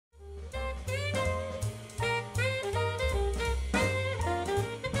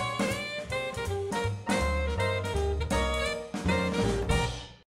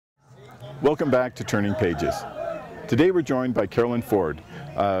Welcome back to Turning Pages. Today we're joined by Carolyn Ford,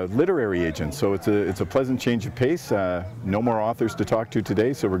 a literary agent, so it's a pleasant change of pace. No more authors to talk to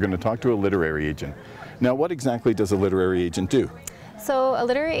today, so we're going to talk to a literary agent. Now, what exactly does a literary agent do? So a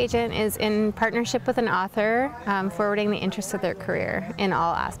literary agent is in partnership with an author, forwarding the interests of their career in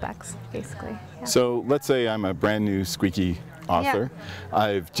all aspects, basically. Yeah. So let's say I'm a brand new squeaky author. Yeah.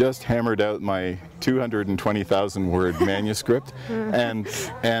 I've just hammered out my 220,000 word manuscript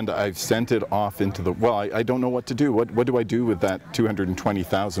and I've sent it off into the, well, I don't know what to do. What do I do with that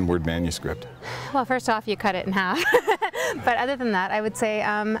 220,000 word manuscript? Well, first off, you cut it in half. But other than that, I would say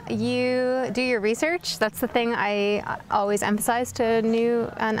you do your research. That's the thing I always emphasize to new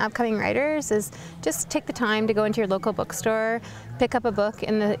and upcoming writers is just take the time to go into your local bookstore, pick up a book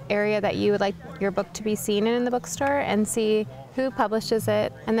in the area that you would like your book to be seen in the bookstore and see who publishes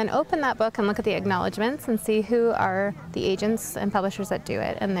it, and then open that book and look at the acknowledgements and see who are the agents and publishers that do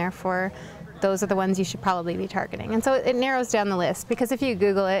it, and therefore those are the ones you should probably be targeting. And so it narrows down the list, because if you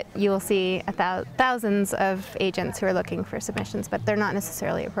Google it, you will see thousands of agents who are looking for submissions, but they're not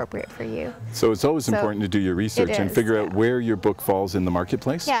necessarily appropriate for you. So it's always important to do your research and figure out where your book falls in the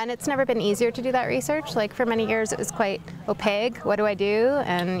marketplace? Yeah, and it's never been easier to do that research. Like for many years it was quite opaque. What do I do?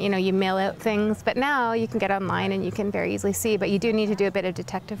 And you mail out things, but now you can get online and you can very easily see, but you do need to do a bit of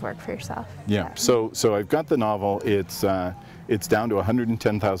detective work for yourself. Yeah, so I've got the novel. It's down to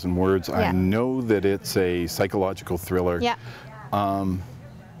 110,000 words. Yeah. I know that it's a psychological thriller. Yeah. And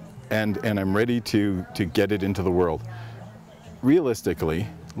I'm ready to get it into the world. Realistically,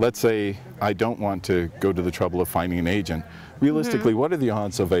 let's say I don't want to go to the trouble of finding an agent. Realistically, what are the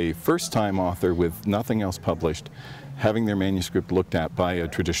odds of a first-time author with nothing else published having their manuscript looked at by a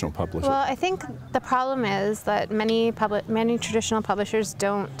traditional publisher? Well, I think the problem is that many traditional publishers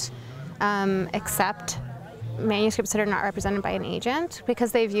don't accept manuscripts that are not represented by an agent,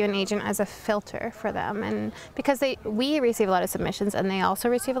 because they view an agent as a filter for them, and because we receive a lot of submissions and they also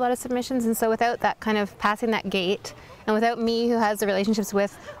receive a lot of submissions, and so without that kind of passing that gate, and without me who has the relationships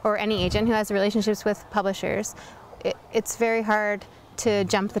with, or any agent who has the relationships with publishers, it's very hard to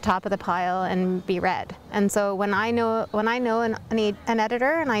jump the top of the pile and be read. And so when I know an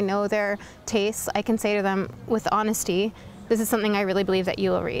editor and I know their tastes, I can say to them with honesty, this is something I really believe that you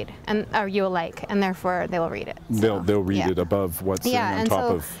will read, or you will like, and therefore they will read it. So, they'll read it above what's sitting on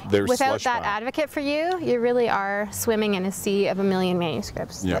top of their slush pile. Without that advocate for you, you really are swimming in a sea of a million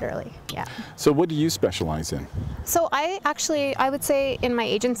manuscripts, literally. Yeah. So what do you specialize in? So I would say in my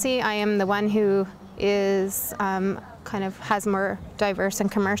agency, I am the one who is kind of has more diverse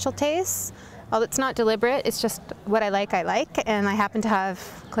and commercial tastes. Well, it's not deliberate, it's just what I like, and I happen to have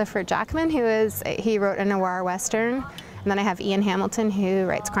Clifford Jackman, he wrote a noir western. And then I have Ian Hamilton, who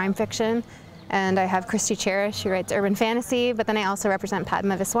writes crime fiction, and I have Christy Cherish, who writes urban fantasy, but then I also represent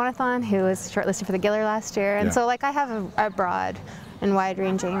Padma Viswanathan, who was shortlisted for the Giller last year, and so like I have a broad and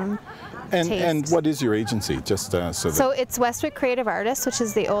wide-ranging taste. And what is your agency, just So it's Westwick Creative Artists, which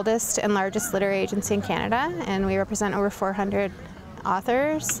is the oldest and largest literary agency in Canada, and we represent over 400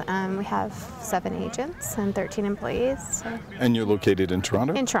 authors. We have 7 agents and 13 employees. So. And you're located in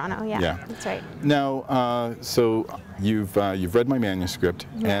Toronto? In Toronto, yeah. That's right. Now, so you've read my manuscript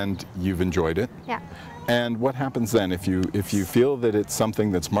and you've enjoyed it. Yeah. And what happens then if you feel that it's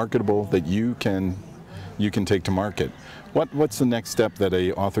something that's marketable, that you can take to market? What's the next step that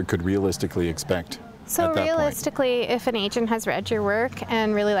a author could realistically expect? So realistically, if an agent has read your work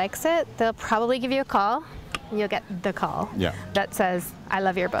and really likes it, they'll probably give you a call. You'll get the call that says, I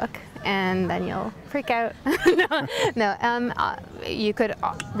love your book, and then you'll freak out. You could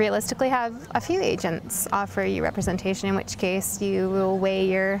realistically have a few agents offer you representation, in which case you will weigh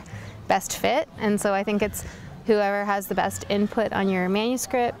your best fit, and so I think it's whoever has the best input on your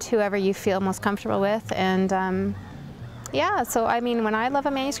manuscript, whoever you feel most comfortable with, and yeah, so I mean, when I love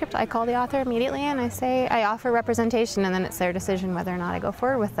a manuscript, I call the author immediately and I offer representation, and then it's their decision whether or not I go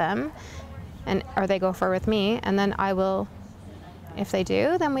forward with them. Or they go forward with me, and then I will, if they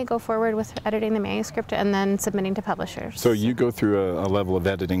do, then we go forward with editing the manuscript and then submitting to publishers. So you go through a level of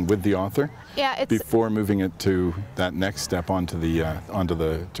editing with the author, before moving it to that next step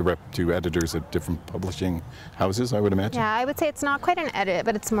to editors at different publishing houses, I would imagine. Yeah, I would say it's not quite an edit,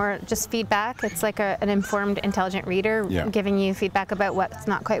 but it's more just feedback. It's like an informed, intelligent reader giving you feedback about what's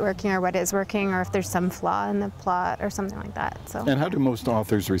not quite working or what is working, or if there's some flaw in the plot or something like that. So. And how do most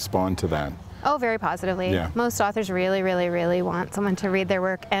authors respond to that? Oh, very positively. Yeah. Most authors really, really, really want someone to read their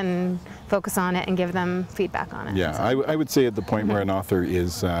work and focus on it and give them feedback on it. Yeah, so. I would say at the point where an author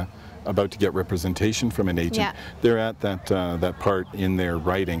is about to get representation from an agent, Yeah. they're at that part in their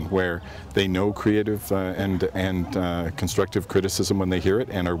writing where they know creative and constructive criticism when they hear it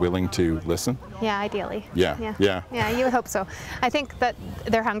and are willing to listen. Yeah, ideally. Yeah, yeah. Yeah, you would hope so. I think that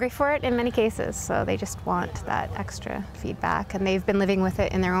they're hungry for it in many cases, so they just want that extra feedback, and they've been living with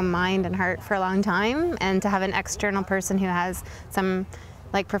it in their own mind and heart for a long time, and to have an external person who has some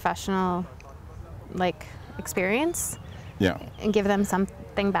like professional like experience, Yeah. and give them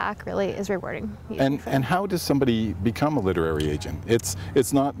something back really is rewarding. And how does somebody become a literary agent?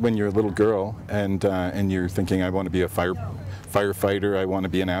 It's not when you're a little girl and you're thinking, I want to be a firefighter, I want to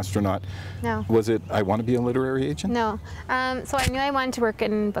be an astronaut. No. Was it, I want to be a literary agent? No. So I knew I wanted to work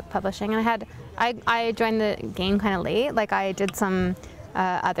in book publishing, and I joined the game kind of late. Like I did some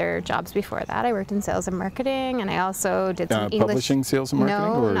other jobs before that. I worked in sales and marketing, and I also did some English. Publishing, sales and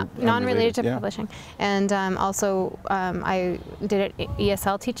marketing? No, or non-related to yeah. publishing. And also I did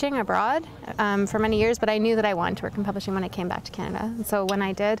ESL teaching abroad for many years, but I knew that I wanted to work in publishing when I came back to Canada. And so when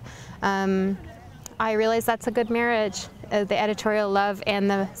I did, I realized that's a good marriage, the editorial love and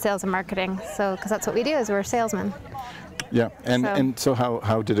the sales and marketing. So, because that's what we do, is we're salesmen. Yeah, and so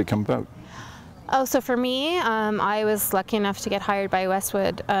how did it come about? Oh, so for me, I was lucky enough to get hired by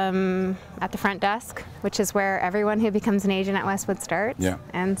Westwood at the front desk, which is where everyone who becomes an agent at Westwood starts. Yeah.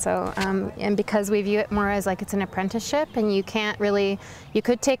 And so, and because we view it more as like it's an apprenticeship, and you can't really, you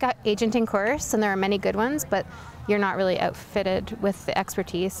could take an agenting course, and there are many good ones, but you're not really outfitted with the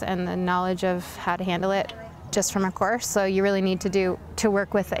expertise and the knowledge of how to handle it just from a course. So you really need to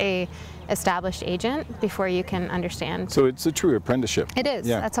work with a established agent before you can understand. So it's a true apprenticeship. It is.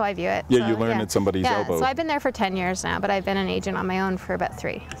 Yeah. That's how I view it. Yeah, so, you learn at somebody's elbow. So I've been there for 10 years now, but I've been an agent on my own for about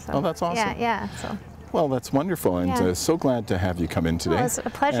 3. So, Oh, that's awesome. Yeah. So. Well, that's wonderful, and Yeah. So glad to have you come in today. Well, it's a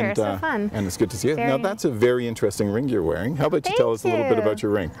pleasure. And, So fun. And it's good to see you. Now, Very- that's a very interesting ring you're wearing. How about you Thank tell us a little bit you. about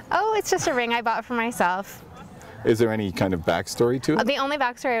your ring? Oh, it's just a ring I bought for myself. Is there any kind of backstory to it? The only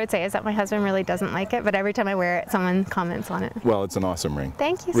backstory I would say is that my husband really doesn't like it, but every time I wear it, someone comments on it. Well, it's an awesome ring.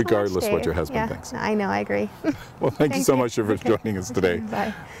 Thank you so Regardless much, what your Dave. husband Yeah, thinks. I know, I agree. Well, thank you so much for joining us today.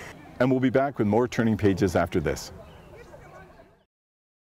 Bye. And we'll be back with more Turning Pages after this.